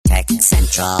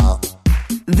Central.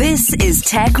 This is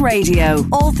Tech Radio.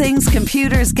 All things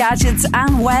computers, gadgets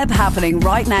and web happening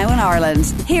right now in Ireland.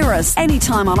 Hear us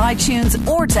anytime on iTunes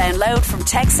or download from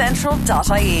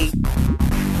techcentral.ie.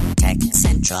 Tech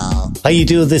Central. How you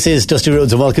doing? This is Dusty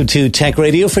Rhodes and welcome to Tech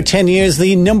Radio. For 10 years,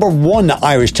 the number one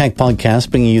Irish tech podcast,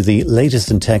 bringing you the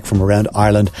latest in tech from around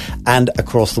Ireland and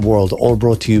across the world. All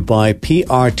brought to you by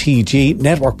PRTG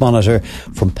Network Monitor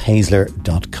from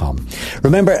Paisler.com.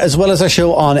 Remember, as well as our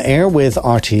show on air with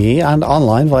RTE and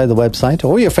online via the website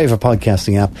or your favourite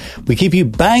podcasting app, we keep you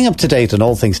bang up to date on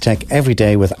all things tech every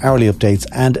day with hourly updates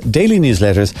and daily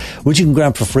newsletters, which you can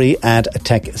grab for free at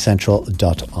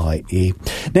techcentral.ie.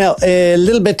 Now, a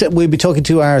little bit, we'll be talking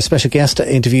to our special guest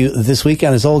interview this week,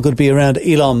 and it's all going to be around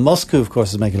Elon Musk, who of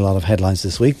course is making a lot of headlines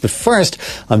this week. But first,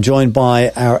 I'm joined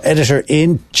by our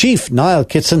editor-in-chief, NIall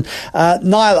Kitson.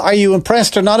 Niall, are you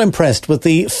impressed or not impressed with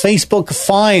the Facebook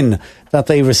fine that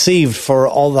they received for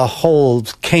all the whole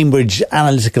Cambridge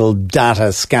Analytical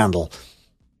data scandal?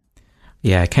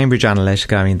 Yeah, Cambridge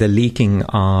Analytica, I mean, the leaking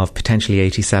of potentially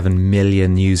 87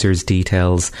 million users'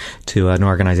 details to an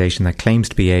organisation that claims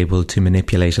to be able to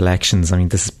manipulate elections. I mean,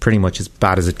 this is pretty much as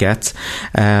bad as it gets.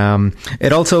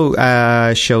 It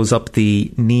also shows up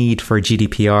the need for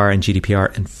GDPR and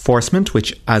GDPR enforcement,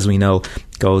 which, as we know,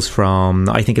 goes from,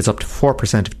 I think it's up to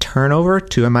 4% of turnover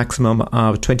to a maximum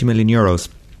of 20 million euros.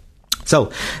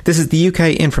 So, this is the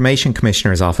UK Information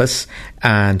Commissioner's Office,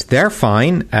 and their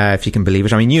fine, if you can believe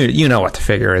it, I mean, you know what the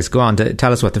figure is. Go on,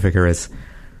 tell us what the figure is.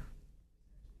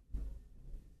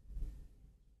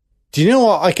 Do you know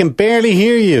what? I can barely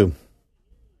hear you.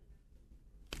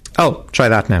 Oh, try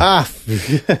that now.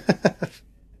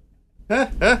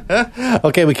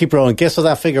 Okay, we keep rolling. Guess what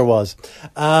that figure was?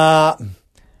 I'm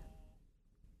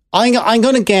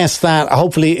going to guess that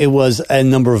hopefully it was a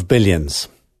number of billions.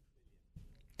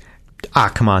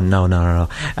 Come on, no.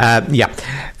 Yeah,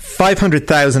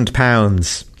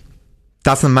 £500,000.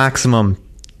 That's the maximum.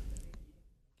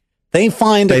 They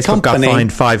find a Facebook company.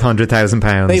 got fined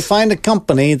 £500,000. They find a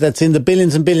company that's in the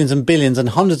billions and billions and billions and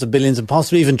hundreds of billions and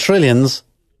possibly even trillions.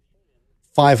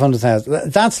 500,000.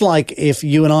 That's like if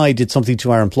you and I did something to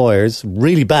our employers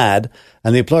really bad,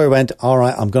 and the employer went, "All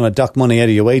right, I'm going to duck money out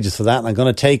of your wages for that, and I'm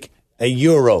going to take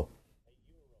 €1."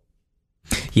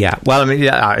 Yeah, well, I mean,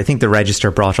 I think the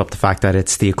Register brought up the fact that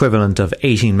it's the equivalent of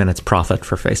 18 minutes profit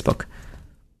for Facebook.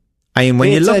 I mean,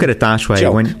 when you look at it that way,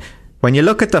 when you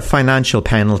look at the financial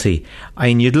penalty, I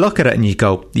mean, you'd look at it and you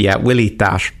go, yeah, we'll eat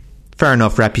that. Fair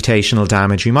enough, reputational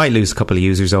damage. We might lose a couple of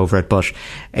users over it, but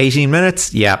 18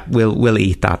 minutes, yeah, we'll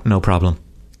eat that, no problem.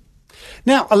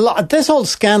 Now, this whole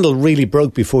scandal really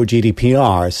broke before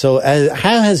GDPR. So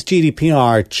how has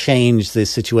GDPR changed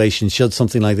this situation should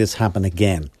something like this happen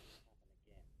again?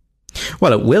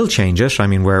 Well, it will change it. I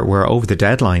mean, we're over the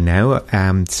deadline now,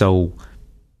 so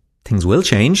things will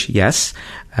change. Yes,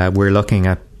 we're looking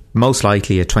at most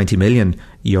likely a 20 million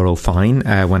euro fine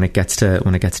when it gets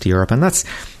to Europe, and that's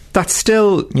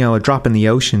still, you know, a drop in the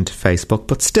ocean to Facebook,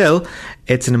 but still,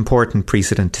 it's an important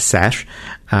precedent to set,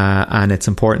 and it's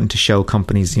important to show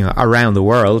companies, you know, around the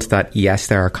world that yes,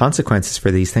 there are consequences for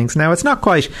these things. Now, it's not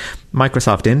quite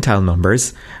Microsoft Intel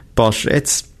numbers, but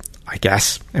it's, I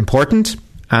guess, important.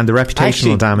 And the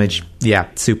reputational damage, yeah,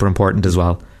 super important as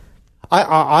well.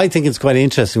 I think it's quite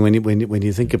interesting when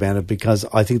you think about it, because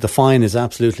I think the fine is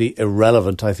absolutely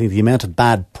irrelevant. I think the amount of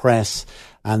bad press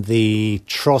and the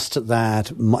trust that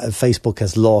Facebook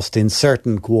has lost in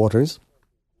certain quarters,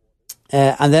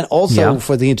 and then also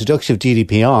for the introduction of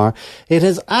GDPR, it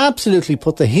has absolutely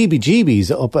put the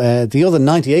heebie-jeebies up the other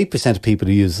 98% of people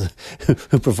who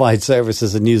provide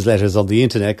services and newsletters on the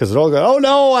internet, because they're all going, oh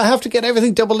no, I have to get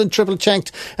everything double and triple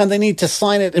checked, and they need to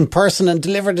sign it in person and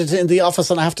deliver it in the office,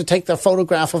 and I have to take their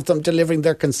photograph of them delivering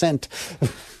their consent.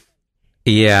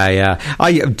 Yeah.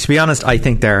 To be honest, I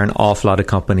think there are an awful lot of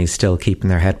companies still keeping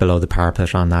their head below the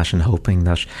parapet on that and hoping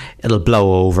that it'll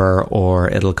blow over, or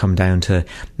it'll come down to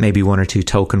maybe one or two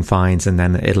token fines and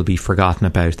then it'll be forgotten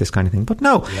about, this kind of thing. But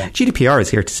no, GDPR is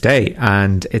here to stay,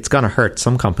 and it's going to hurt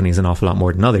some companies an awful lot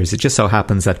more than others. It just so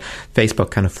happens that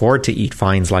Facebook can afford to eat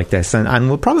fines like this,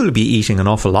 and will probably be eating an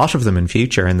awful lot of them in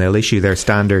future, and they'll issue their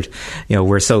standard, you know,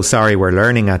 we're so sorry we're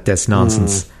learning at this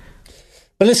nonsense.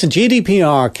 But listen,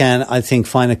 GDPR can, I think,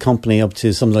 fine a company up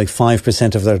to something like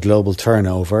 5% of their global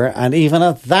turnover. And even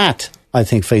at that, I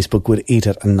think Facebook would eat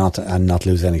it and not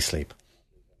lose any sleep.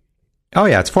 Oh,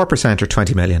 yeah, it's 4% or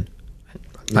 20 million.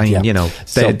 I mean, you know,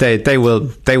 they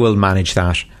will manage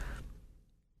that.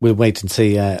 We'll wait and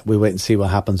see. What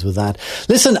happens with that.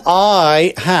 Listen,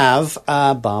 I have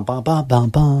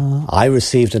I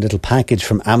received a little package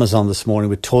from Amazon this morning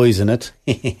with toys in it,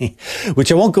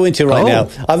 which I won't go into right now.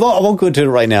 I won't go into it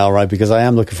right now, right? Because I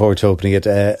am looking forward to opening it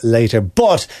later.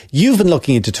 But you've been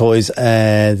looking into toys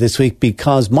this week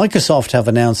because Microsoft have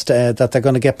announced that they're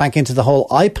going to get back into the whole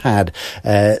iPad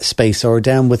space, or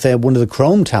down with one of the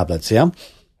Chrome tablets. Yeah.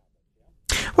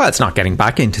 Well, it's not getting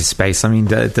back into space. I mean,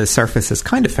 the Surface has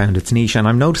kind of found its niche, and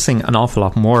I'm noticing an awful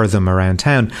lot more of them around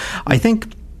town. I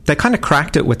think they kind of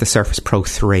cracked it with the Surface Pro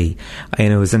 3.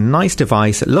 And it was a nice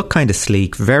device. It looked kind of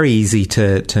sleek, very easy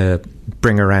to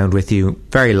bring around with you,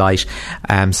 very light.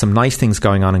 Some nice things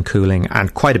going on in cooling,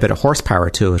 and quite a bit of horsepower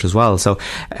to it as well. So,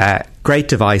 great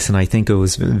device, and I think it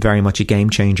was very much a game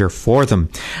changer for them.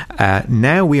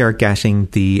 Now we are getting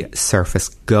the Surface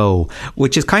Go,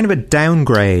 which is kind of a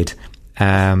downgrade,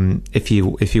 if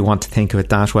you want to think of it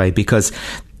that way, because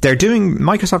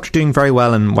Microsoft are doing very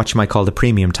well in what you might call the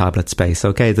premium tablet space.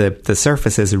 Okay, the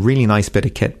Surface is a really nice bit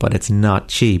of kit, but it's not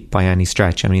cheap by any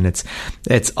stretch. I mean, it's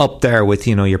up there with,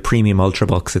 your premium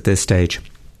Ultrabooks at this stage.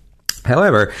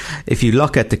 However, if you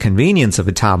look at the convenience of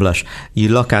a tablet, you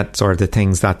look at sort of the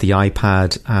things that the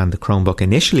iPad and the Chromebook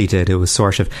initially did. It was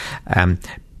sort of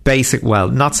basic, well,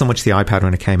 not so much the iPad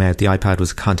when it came out. The iPad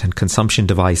was a content consumption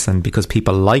device, and because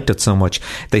people liked it so much,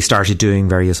 they started doing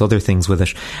various other things with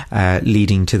it,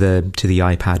 leading to the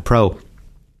iPad Pro.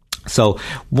 So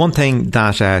one thing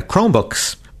that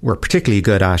Chromebooks were particularly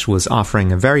good at was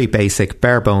offering a very basic,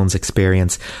 bare bones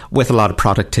experience with a lot of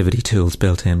productivity tools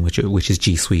built in, which is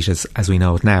G Suite as we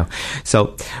know it now.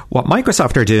 So what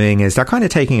Microsoft are doing is they're kind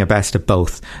of taking a best of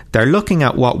both. They're looking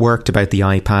at what worked about the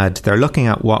iPad, they're looking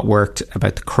at what worked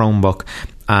about the Chromebook,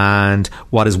 and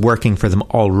what is working for them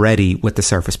already with the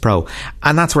Surface Pro.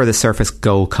 And that's where the Surface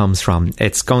Go comes from.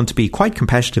 It's going to be quite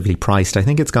competitively priced. I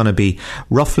think it's going to be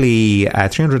roughly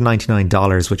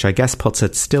 $399, which I guess puts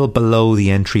it still below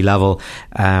the entry-level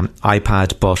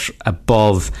iPad, but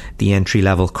above the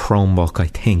entry-level Chromebook, I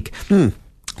think.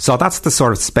 So that's the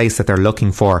sort of space that they're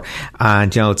looking for.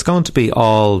 And, it's going to be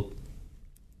all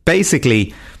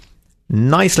basically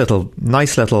nice little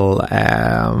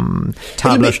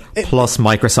tablet plus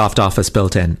Microsoft Office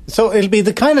built in. So it'll be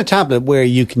the kind of tablet where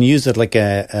you can use it like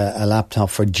a laptop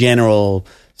for general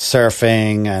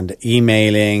surfing and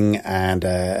emailing and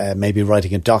maybe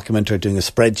writing a document or doing a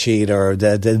spreadsheet or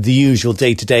the usual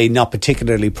day-to-day, not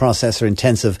particularly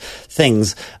processor-intensive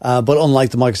things. But unlike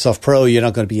the Microsoft Pro, you're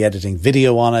not going to be editing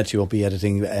video on it. You won't be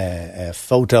editing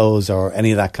photos or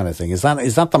any of that kind of thing. Is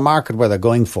that the market where they're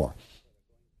going for?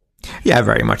 Yeah,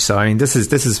 very much so. I mean, this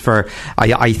is for,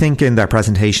 I think in their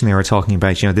presentation they were talking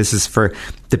about, this is for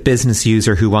the business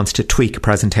user who wants to tweak a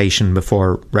presentation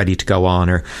before ready to go on,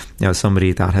 or,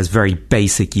 somebody that has very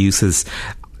basic uses.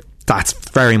 That's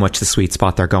very much the sweet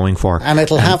spot they're going for. And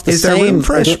it'll have the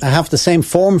same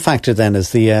form factor then as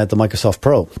the Microsoft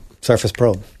Pro, Surface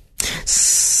Pro.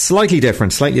 Slightly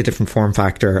different form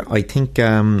factor. I think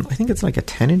it's like a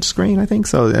 10-inch screen, I think.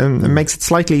 So it makes it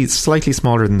slightly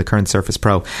smaller than the current Surface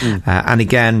Pro. And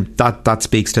again, that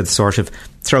speaks to the sort of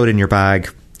throw it in your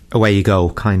bag, away you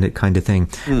go kind of thing.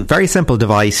 Very simple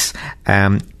device.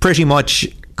 Pretty much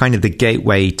kind of the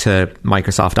gateway to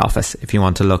Microsoft Office, if you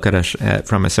want to look at it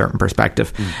from a certain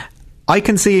perspective. I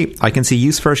can see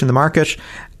use for it in the market.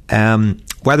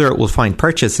 Whether it will find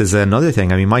purchase is another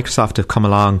thing. I mean, Microsoft have come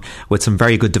along with some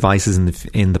very good devices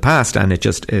in the past, and it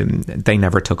just they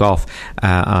never took off.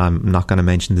 I'm not going to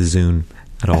mention the Zune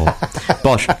at all,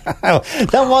 but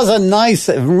that was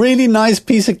a really nice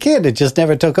piece of kit. It just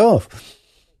never took off.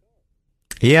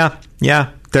 Yeah.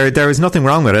 There was nothing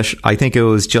wrong with it. I think it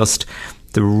was just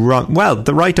the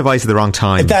right device at the wrong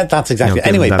time. That's exactly.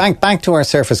 Anyway, back to our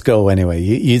Surface Go. Anyway,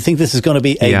 you think this is going to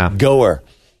be a goer?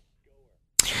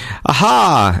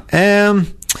 Aha!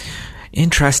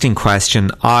 Interesting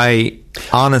question. I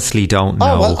honestly don't know.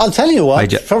 Oh, well, I'll tell you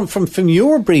what. From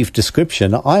your brief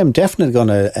description, I am definitely going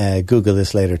to Google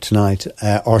this later tonight,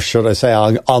 or should I say,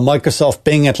 I'll Microsoft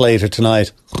Bing it later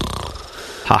tonight.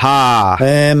 Haha!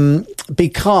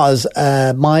 Because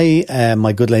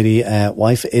my good lady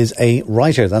wife is a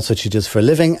writer. That's what she does for a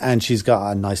living, and she's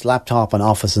got a nice laptop and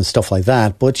office and stuff like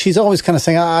that. But she's always kind of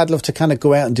saying, I'd love to kind of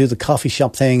go out and do the coffee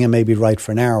shop thing and maybe write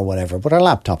for an hour or whatever. But our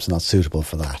laptop's not suitable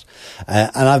for that.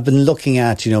 And I've been looking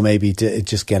at, maybe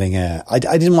just getting I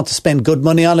didn't want to spend good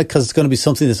money on it because it's going to be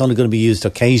something that's only going to be used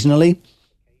occasionally.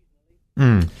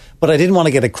 But I didn't want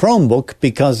to get a Chromebook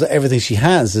because everything she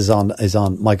has is on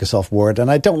Microsoft Word, and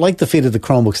I don't like the feel of the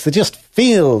Chromebooks. They just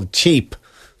feel cheap.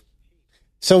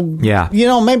 So, yeah.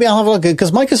 Maybe I'll have a look at it,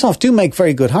 because Microsoft do make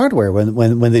very good hardware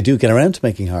when they do get around to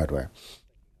making hardware.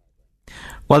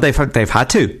 Well, they've had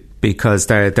to, because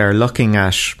they're looking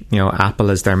at, Apple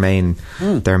as their main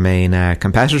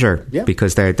competitor,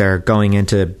 because they're going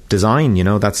into design.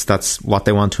 That's what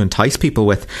they want to entice people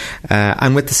with,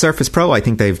 and with the Surface Pro, I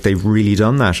think they've really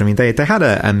done that. I mean, they had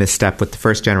a misstep with the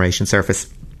first generation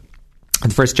Surface. The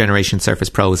first generation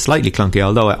Surface Pro is slightly clunky,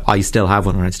 although I still have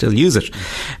one and I still use it.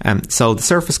 So the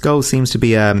Surface Go seems to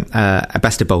be a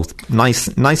best of both.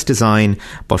 Nice design,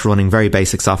 but running very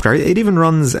basic software. It even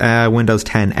runs Windows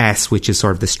 10 S, which is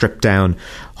sort of the stripped down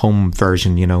home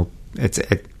version. Yeah.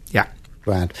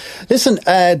 Grand. Listen,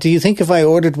 do you think if I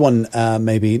ordered one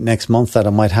maybe next month that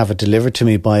I might have it delivered to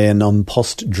me by an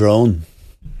unpussed drone?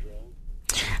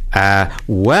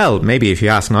 Well, maybe if you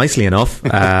ask nicely enough.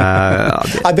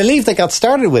 I believe they got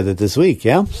started with it this week,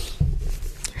 yeah?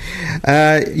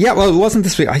 Well, it wasn't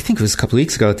this week. I think it was a couple of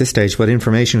weeks ago at this stage, but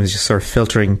information was just sort of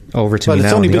filtering over to me now. Well,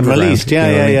 it's only been released.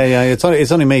 Yeah.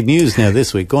 It's only made news now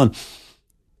this week. Go on.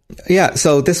 Yeah,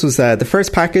 so this was the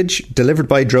first package delivered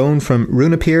by drone from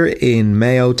Runapier in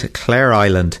Mayo to Clare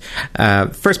Island.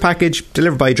 First package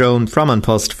delivered by drone from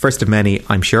Unpussed, first of many,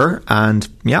 I'm sure. And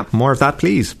yeah, more of that,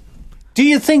 please. Do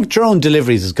you think drone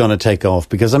deliveries is going to take off?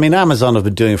 Because, I mean, Amazon have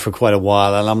been doing it for quite a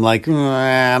while, and I'm like,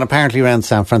 and apparently around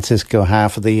San Francisco,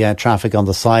 half of the traffic on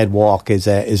the sidewalk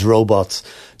is robots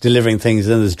delivering things,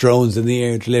 and there's drones in the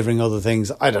air delivering other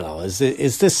things. I don't know. Is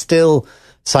this still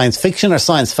science fiction or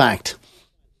science fact?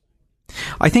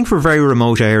 I think for very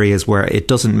remote areas where it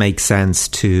doesn't make sense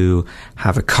to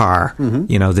have a car,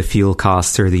 the fuel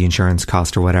costs or the insurance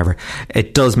cost or whatever,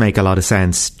 it does make a lot of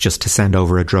sense just to send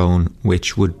over a drone,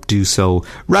 which would do so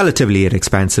relatively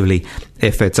inexpensively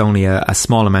if it's only a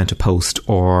small amount of post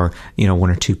or, one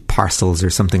or two parcels or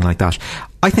something like that.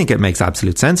 I think it makes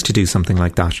absolute sense to do something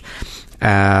like that.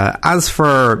 As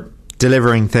for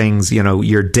delivering things,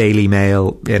 your daily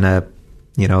mail in a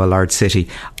large city,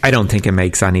 I don't think it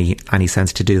makes any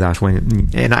sense to do that when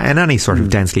in any sort of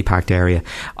densely packed area.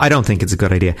 I don't think it's a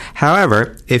good idea.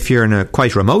 However, if you're in a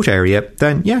quite remote area,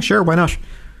 then yeah, sure, why not?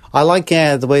 I like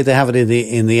the way they have it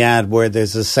in the ad, where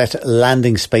there's a set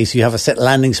landing space. You have a set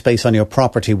landing space on your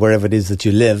property wherever it is that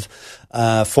you live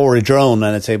for a drone,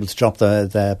 and it's able to drop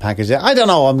the package. I don't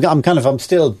know. I'm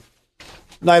still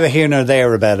neither here nor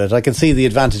there about it. I can see the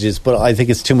advantages, but I think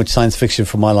it's too much science fiction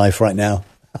for my life right now.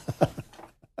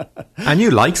 And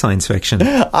you like science fiction.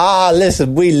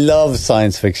 Listen, we love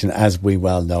science fiction, as we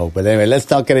well know. But anyway, let's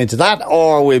not get into that,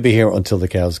 or we'll be here until the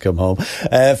cows come home.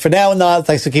 For now, Niall,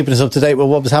 thanks for keeping us up to date with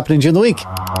what was happening during the week.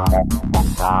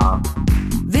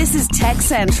 This is Tech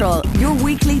Central, your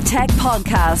weekly tech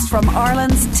podcast from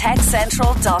Ireland's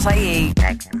techcentral.ie.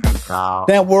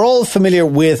 Now, we're all familiar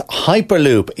with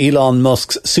Hyperloop, Elon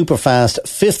Musk's super-fast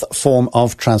fifth form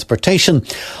of transportation.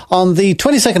 On the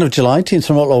 22nd of July, teams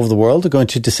from all over the world are going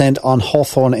to descend on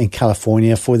Hawthorne in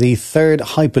California for the third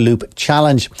Hyperloop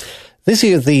Challenge. This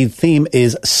year, the theme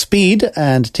is speed,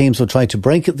 and teams will try to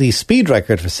break the speed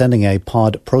record for sending a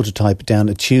pod prototype down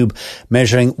a tube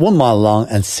measuring 1 mile long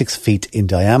and 6 feet in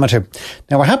diameter.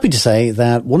 Now, we're happy to say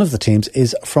that one of the teams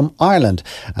is from Ireland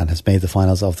and has made the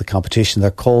finals of the competition. They're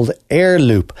called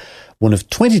Eirloop, one of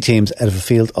 20 teams out of a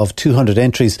field of 200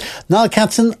 entries. NIall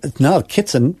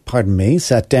Kitson,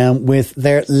 sat down with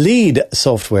their lead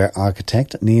software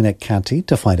architect, Nina Kanti,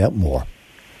 to find out more.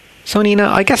 So, Nina,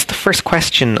 I guess the first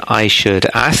question I should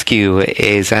ask you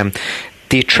is the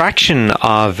attraction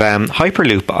of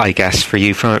Hyperloop, I guess, for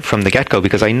you from the get-go,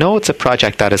 because I know it's a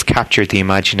project that has captured the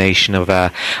imagination of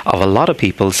a lot of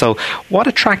people. So what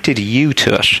attracted you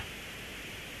to it?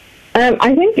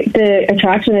 I think the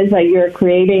attraction is that you're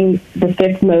creating the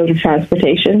fifth mode of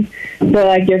transportation.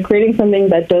 So, you're creating something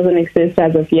that doesn't exist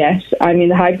as of yet. I mean,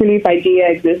 the Hyperloop idea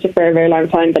existed for a very long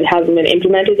time, but it hasn't been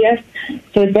implemented yet.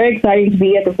 So it's very exciting to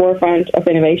be at the forefront of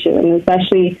innovation, and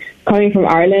especially coming from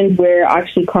Ireland, we're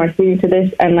actually contributing to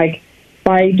this. And,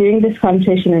 by doing this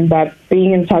competition and by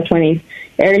being in the top 20s,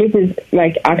 Eirloop is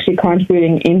actually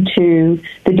contributing into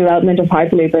the development of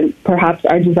Hyperloop, and perhaps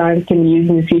our designs can be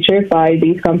used in the future by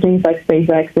these companies like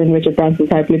SpaceX and Richard Branson's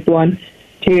Hyperloop One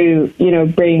to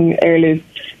bring Eirloop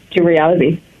to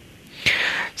reality.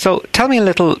 So tell me a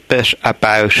little bit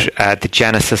about the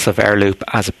genesis of Eirloop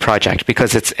as a project,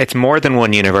 because it's more than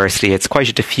one university. It's quite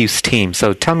a diffuse team.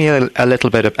 So tell me a little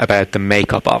bit about the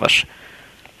makeup of it.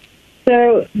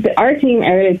 So our team,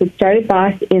 Eirloop, it started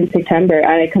back in September,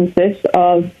 and it consists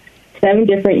of 7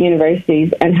 different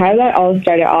universities. And how that all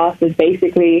started off is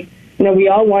basically, we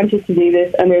all wanted to do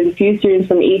this, and there's a few students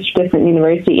from each different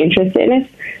university interested in it.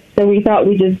 So we thought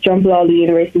we'd just jumble all the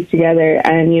universities together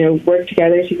and, work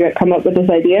together to come up with this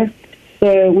idea.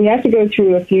 So we have to go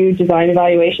through a few design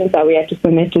evaluations that we have to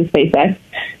submit to SpaceX.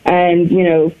 And,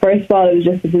 first of all, it was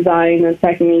just the design, and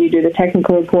secondly, you do the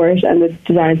technical report and the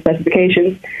design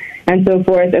specifications and so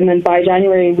forth. And then by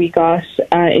January, we got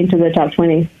into the top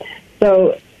 20.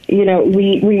 So,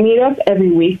 we meet up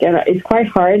every week, and it's quite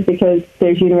hard because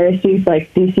there's universities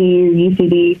like DCU,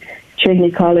 UCD,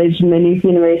 Trinity College, Maynooth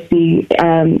University,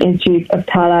 Institute of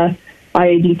Tala,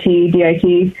 IADT,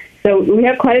 DIT. So we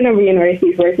have quite a number of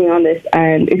universities working on this,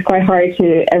 and it's quite hard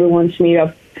to everyone to meet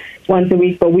up once a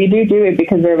week, but we do it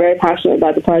because we're very passionate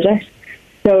about the project.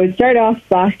 So it started off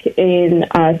back in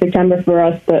September for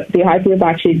us, but the Hyperloop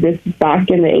actually existed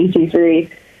back in the 83,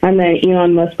 and then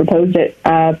Elon Musk proposed it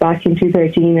back in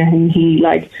 2013, and he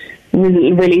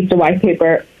released a white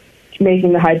paper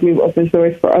making the Hyperloop open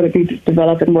source for other people to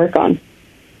develop and work on.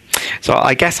 So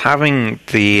I guess having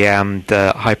the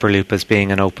Hyperloop as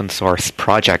being an open source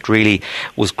project really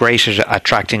was great at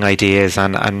attracting ideas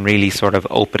and really sort of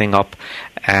opening up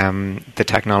the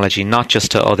technology not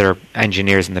just to other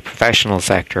engineers in the professional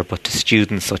sector but to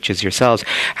students such as yourselves.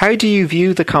 How do you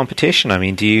view the competition? I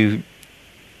mean, do you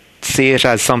see it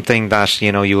as something that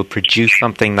you will produce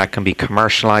something that can be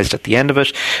commercialized at the end of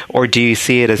it, or do you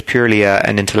see it as purely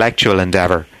an intellectual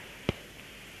endeavor?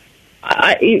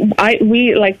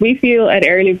 We feel at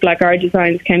Eirloop our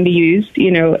designs can be used,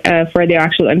 for the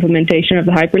actual implementation of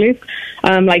the Hyperloop.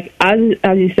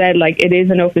 As you said, it is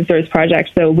an open source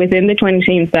project. So within the 20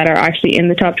 teams that are actually in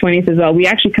the top 20s as well, we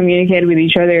actually communicated with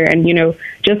each other. And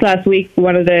just last week,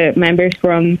 one of the members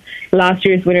from last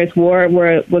year's Winners' War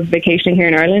was vacationing here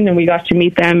in Ireland, and we got to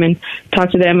meet them and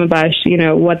talk to them about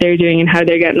what they're doing and how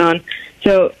they're getting on.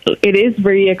 So it is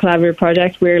really a collaborative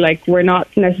project. We're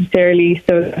not necessarily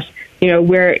so that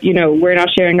we're not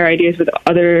sharing our ideas with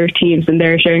other teams and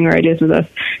they're sharing our ideas with us.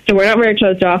 So we're not very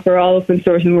closed off. We're all open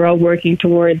source and we're all working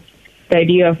towards the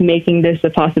idea of making this a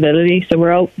possibility. So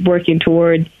we're all working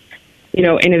towards,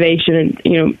 innovation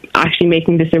and, actually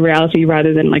making this a reality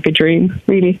rather than a dream,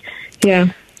 really. Yeah.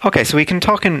 Okay, so we can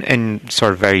talk in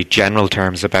sort of very general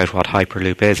terms about what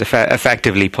Hyperloop is,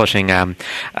 effectively putting a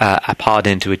pod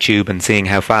into a tube and seeing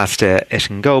how fast it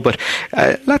can go. But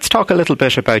let's talk a little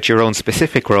bit about your own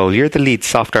specific role. You're the lead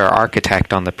software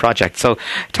architect on the project. So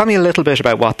tell me a little bit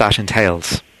about what that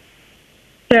entails.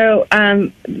 So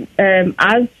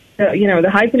the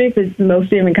Hyperloop is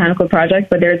mostly a mechanical project,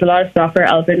 but there's a lot of software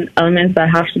elements that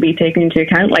have to be taken into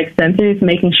account, like sensors,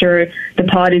 making sure the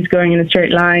pod is going in a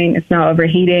straight line, it's not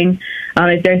overheating.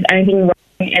 If there's anything wrong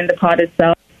in the pod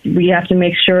itself, we have to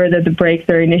make sure that the brakes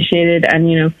are initiated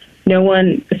and, no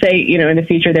one, in the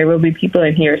future there will be people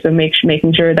in here, so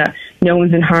making sure that no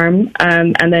one's in harm,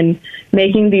 and then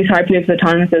making these Hyperloops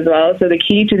autonomous as well. So the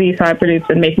key to these Hyperloops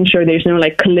and making sure there's no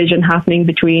collision happening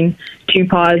between two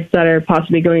pods that are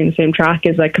possibly going in the same track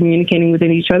is communicating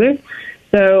within each other.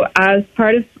 So as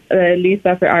part of lead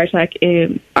software architect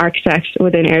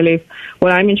within Eirloop,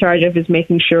 what I'm in charge of is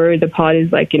making sure the pod is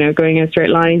going in straight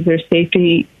lines. There's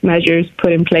safety measures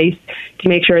put in place to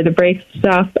make sure the brakes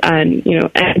stop, and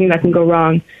anything that can go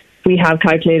wrong, we have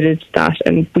calculated that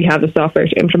and we have the software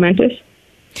to implement it.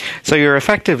 So you're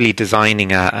effectively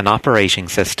designing an operating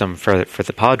system for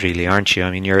the pod, really, aren't you?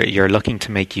 I mean, you're looking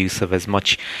to make use of as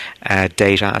much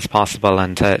data as possible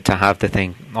and to have the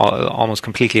thing almost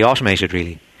completely automated,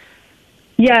 really.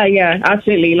 Yeah,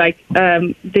 absolutely.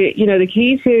 The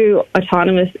key to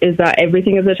autonomous is that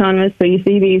everything is autonomous. So you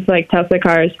see these Tesla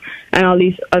cars and all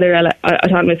these other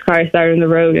autonomous cars that are on the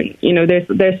road, and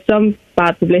there's some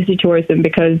bad publicity towards them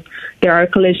because there are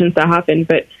collisions that happen,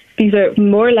 but these are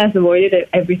more or less avoided if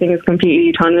everything is completely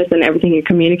autonomous and everything can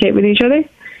communicate with each other.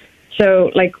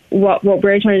 So what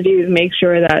we're trying to do is make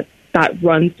sure that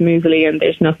runs smoothly and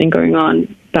there's nothing going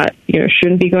on that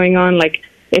shouldn't be going on.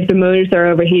 If the motors are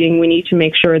overheating, we need to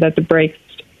make sure that the brakes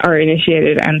are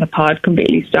initiated and the pod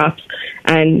completely stops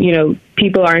and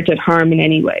people aren't at harm in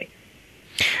any way.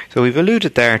 So we've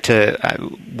alluded there to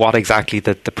what exactly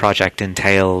the project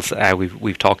entails.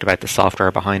 We've talked about the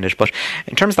software behind it, but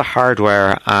in terms of the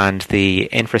hardware and the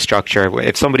infrastructure,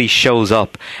 if somebody shows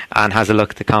up and has a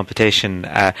look at the competition,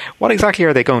 what exactly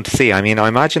are they going to see? I mean, I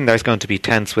imagine there's going to be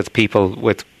tents with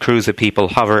crews of people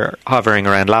hovering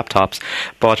around laptops,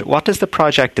 but what does the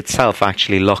project itself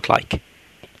actually look like?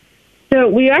 So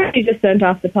we actually just sent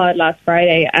off the pod last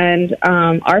Friday, and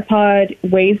our pod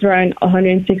weighs around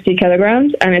 160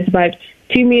 kilograms, and it's about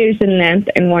 2 meters in length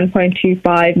and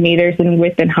 1.25 meters in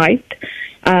width and height.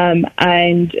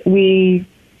 And the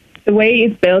way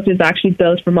it's built is actually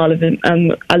built from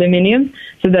aluminium.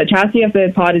 So the chassis of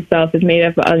the pod itself is made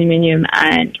of aluminium,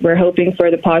 and we're hoping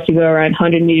for the pod to go around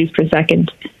 100 meters per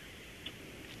second.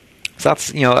 So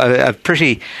that's, a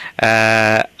pretty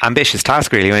ambitious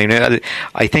task, really. I mean,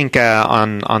 I think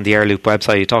on the Eirloop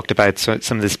website you talked about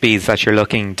some of the speeds that you're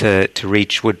looking to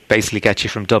reach would basically get you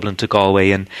from Dublin to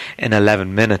Galway in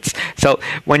 11 minutes. So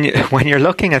when you're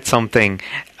looking at something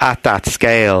at that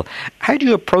scale, how do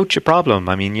you approach a problem?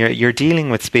 I mean, you're dealing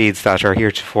with speeds that are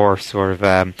heretofore sort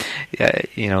of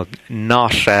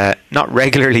not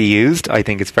regularly used, I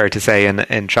think it's fair to say,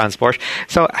 in transport.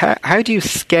 So how do you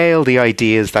scale the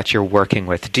ideas that you're working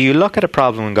with? Do you look at a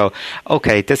problem and go,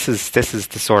 okay, this is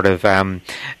the sort of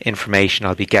information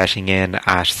I'll be getting in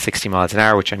at 60 miles an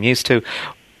hour, which I'm used to.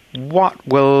 What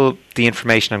will the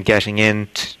information I'm getting in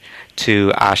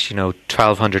to at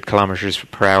 1,200 kilometers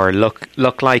per hour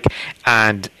look like?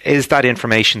 And is that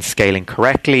information scaling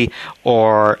correctly,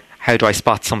 or how do I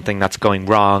spot something that's going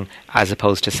wrong as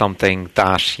opposed to something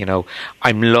that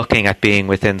I'm looking at being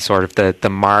within sort of the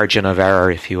margin of error,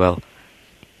 if you will?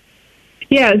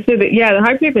 Yeah, so the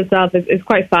Hyperloop itself is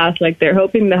quite fast. Like, they're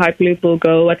hoping the Hyperloop will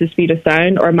go at the speed of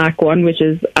sound, or Mach 1, which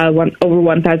is over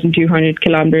 1,200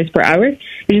 kilometers per hour,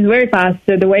 which is very fast.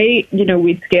 So the way,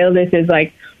 we'd scale this is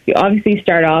like, we obviously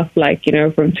start off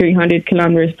from 300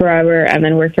 kilometers per hour and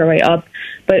then work our way up.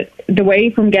 But the way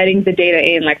from getting the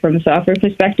data in, like from a software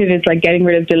perspective, is like getting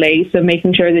rid of delays. So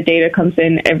making sure the data comes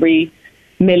in every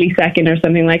millisecond or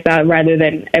something like that, rather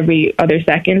than every other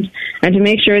second, and to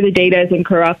make sure the data isn't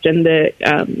corrupt and the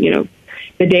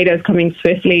data is coming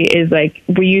swiftly, is like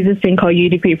we use this thing called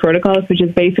UDP protocols, which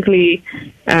is basically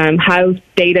how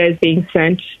data is being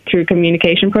sent through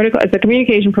communication protocol. It's a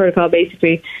communication protocol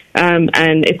basically, and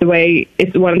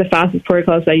it's one of the fastest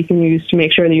protocols that you can use to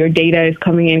make sure that your data is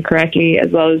coming in correctly as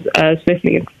well as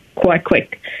swiftly and quite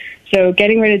quick. So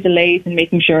getting rid of delays and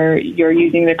making sure you're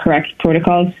using the correct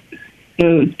protocols,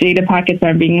 so data packets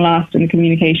aren't being lost and the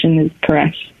communication is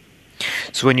correct.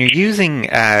 So when you're using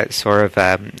a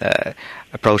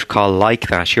protocol like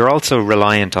that, you're also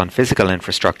reliant on physical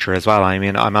infrastructure as well. I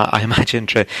mean, I imagine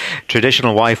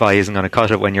traditional Wi-Fi isn't going to cut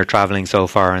it when you're travelling so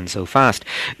far and so fast.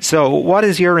 So what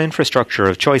is your infrastructure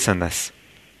of choice in this?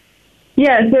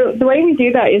 Yeah, so the way we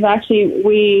do that is actually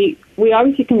we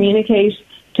obviously communicate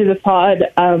to the pod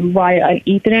via an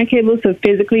Ethernet cable. So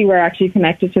physically we're actually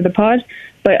connected to the pod.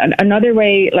 But another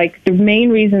way, like the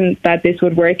main reason that this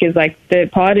would work is like the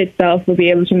pod itself will be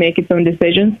able to make its own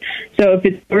decisions. So if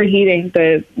it's overheating,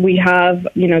 we have,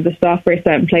 the software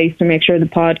set in place to make sure the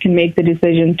pod can make the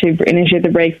decision to initiate the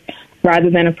brakes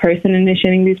rather than a person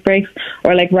initiating these brakes,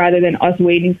 or like rather than us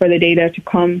waiting for the data to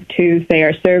come to, say,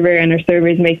 our server, and our server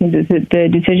is making the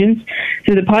decisions.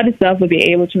 So the pod itself will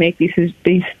be able to make these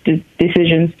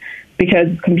decisions because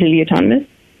it's completely autonomous.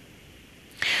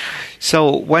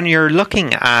 So when you're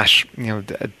looking at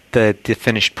the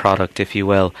finished product, if you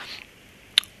will,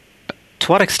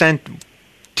 to what extent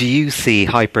do you see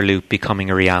Hyperloop becoming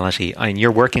a reality? I mean,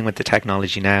 you're working with the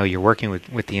technology now, you're working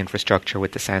with the infrastructure,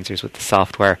 with the sensors, with the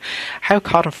software. How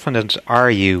confident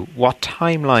are you? What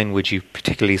timeline would you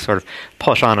particularly sort of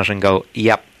put on it and go,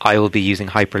 yep, I will be using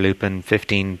Hyperloop in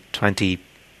 15, 20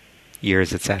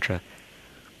 years, etc.?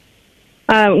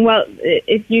 Well,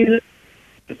 if you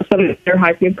some of their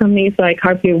Hyperloop companies like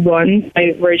Hyperloop One by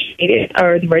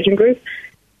the Virgin Group,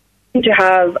 to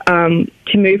have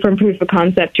to move from proof of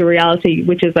concept to reality,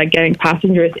 which is like getting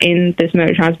passengers in this mode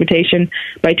of transportation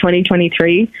by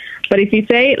 2023. But if you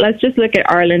say, let's just look at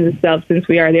Ireland itself, since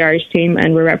we are the Irish team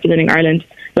and we're representing Ireland.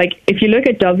 Like, if you look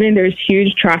at Dublin, there's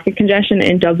huge traffic congestion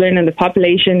in Dublin, and the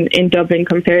population in Dublin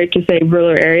compared to, say,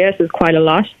 rural areas is quite a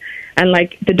lot. And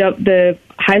like the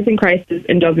housing crisis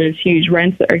in Dublin is huge.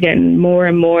 Rents are getting more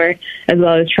and more, as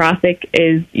well as traffic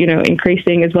is,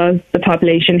 increasing, as well as the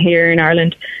population here in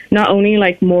Ireland. Not only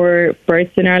like more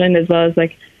births in Ireland, as well as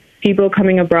like people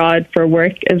coming abroad for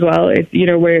work as well. It's,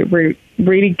 we're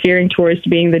really gearing towards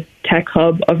being the tech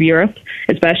hub of Europe,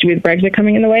 especially with Brexit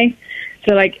coming in the way.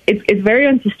 So like it's very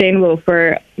unsustainable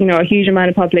for, a huge amount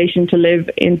of population to live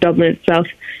in Dublin itself.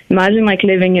 Imagine like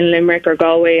living in Limerick or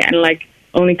Galway and like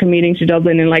only commuting to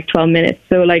Dublin in like 12 minutes.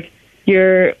 So like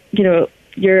you're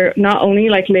not only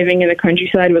like living in the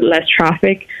countryside with less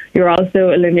traffic, you're also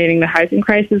eliminating the housing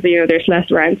crisis. There's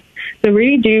less rents. So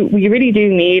we really do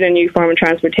need a new form of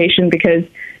transportation, because,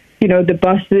 the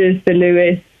buses, the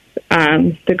Lewis,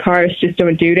 the cars just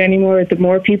don't do it anymore. The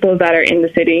more people that are in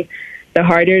the city, the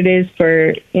harder it is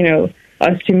for,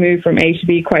 us to move from A to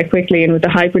B quite quickly. And with the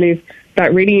Hyperloop,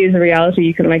 that really is a reality.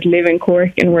 You can like live in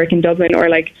Cork and work in Dublin, or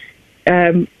like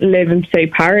live in, say,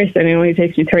 Paris, and it only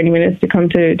takes you 30 minutes to come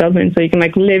to Dublin. So you can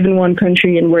like live in one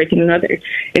country and work in another.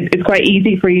 It's quite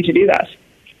easy for you to do that.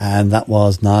 And that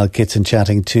was NIall Kitson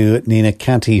chatting to Nina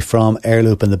Kanti from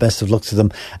Eirloop, and the best of luck to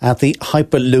them at the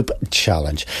Hyperloop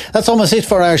Challenge. That's almost it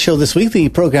for our show this week. The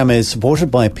programme is supported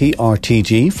by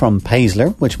PRTG from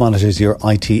Paisler, which monitors your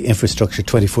IT infrastructure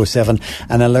 24/7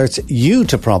 and alerts you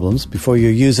to problems before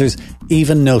your users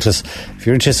even notice. If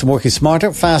you're interested in working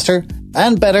smarter, faster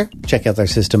and better, check out their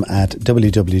system at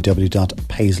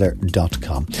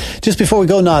www.paisler.com. Just before we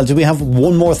go, Niall, do we have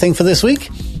one more thing for this week?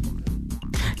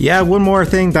 Yeah, one more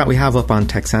thing that we have up on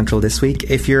Tech Central this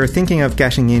week. If you're thinking of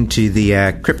getting into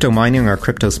the crypto mining or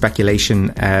crypto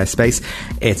speculation space,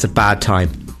 it's a bad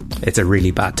time. It's a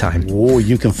really bad time. Oh,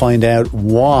 you can find out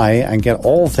why and get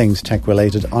all things tech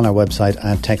related on our website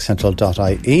at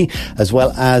techcentral.ie, as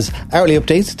well as hourly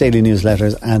updates, daily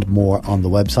newsletters and more on the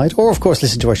website. Or, of course,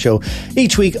 listen to our show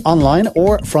each week online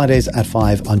or Fridays at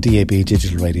 5 on DAB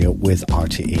Digital Radio with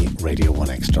RTE Radio 1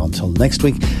 Extra. Until next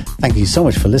week, thank you so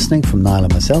much for listening. From Niall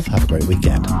and myself, have a great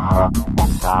weekend.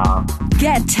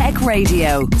 Get Tech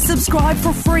Radio. Subscribe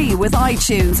for free with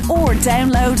iTunes or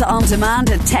download on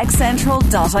demand at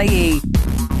techcentral.ie.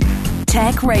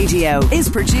 Tech Radio is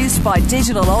produced by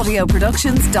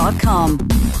digitalaudioproductions.com.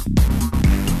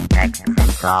 Tech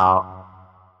Central.